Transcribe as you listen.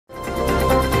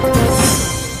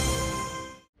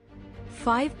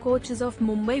5 coaches of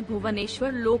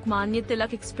Mumbai-Bhubaneswar Lokmanya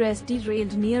Tilak Express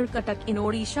derailed near Cuttack in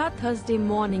Odisha Thursday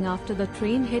morning after the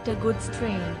train hit a goods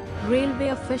train, railway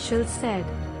officials said.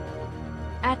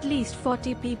 At least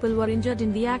 40 people were injured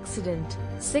in the accident,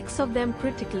 6 of them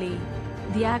critically.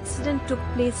 The accident took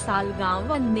place Salagaon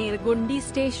and Nergundi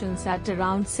stations at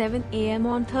around 7 am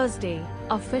on Thursday,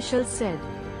 officials said.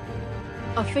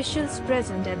 Officials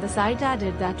present at the site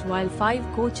added that while 5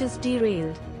 coaches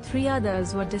derailed, 3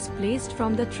 others were displaced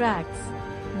from the tracks.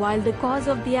 While the cause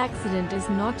of the accident is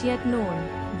not yet known,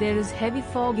 there is heavy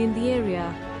fog in the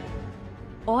area.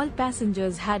 All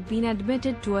passengers had been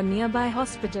admitted to a nearby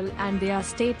hospital and they are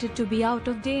stated to be out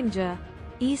of danger.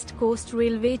 East Coast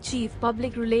Railway Chief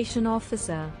Public Relation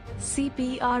Officer,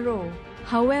 CPRO,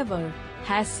 however,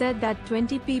 has said that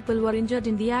 20 people were injured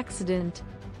in the accident.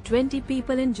 20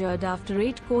 people injured after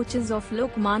 8 coaches of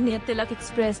Lokmanya Tilak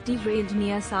Express derailed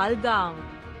near Salagaon.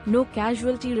 No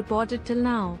casualty reported till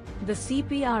now, the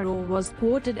CPRO was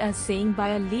quoted as saying by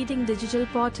a leading digital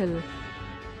portal.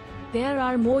 There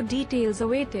are more details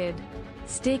awaited.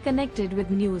 Stay connected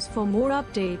with news for more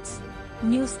updates.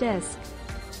 News Desk.